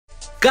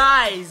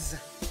Guys,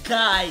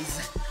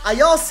 are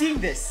y'all seeing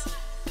this?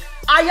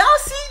 Are y'all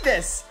seeing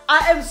this?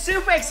 I am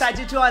super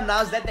excited to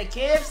announce that the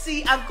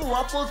KFC Uncle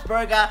Waffles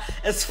burger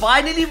is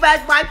finally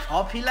back by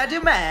popular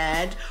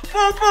demand.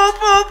 Boom, boom,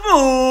 boom,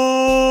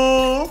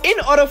 boom. In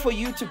order for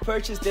you to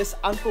purchase this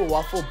Uncle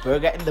Waffle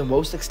burger in the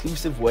most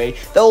exclusive way,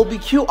 there will be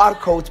QR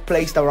codes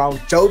placed around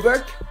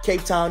Joburg,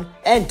 Cape Town,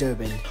 and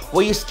Durban.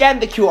 Where you scan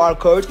the QR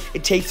code,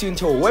 it takes you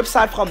into a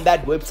website. From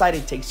that website,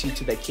 it takes you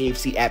to the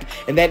KFC app,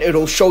 and then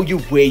it'll show you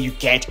where you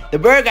get the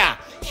burger.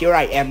 Here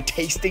I am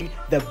tasting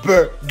the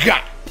burger.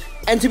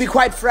 And to be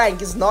quite frank,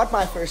 it's not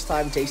my first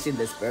time tasting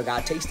this burger.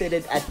 I tasted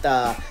it at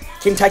the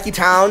Kentucky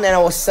Town and I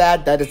was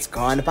sad that it's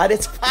gone, but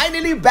it's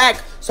finally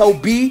back. So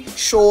be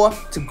sure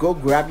to go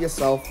grab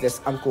yourself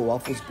this Uncle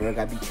Waffles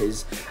burger,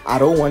 because I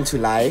don't want to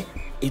lie,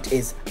 it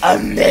is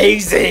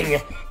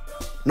amazing.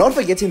 Not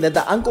forgetting that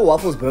the Uncle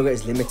Waffles burger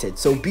is limited,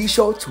 so be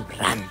sure to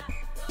run.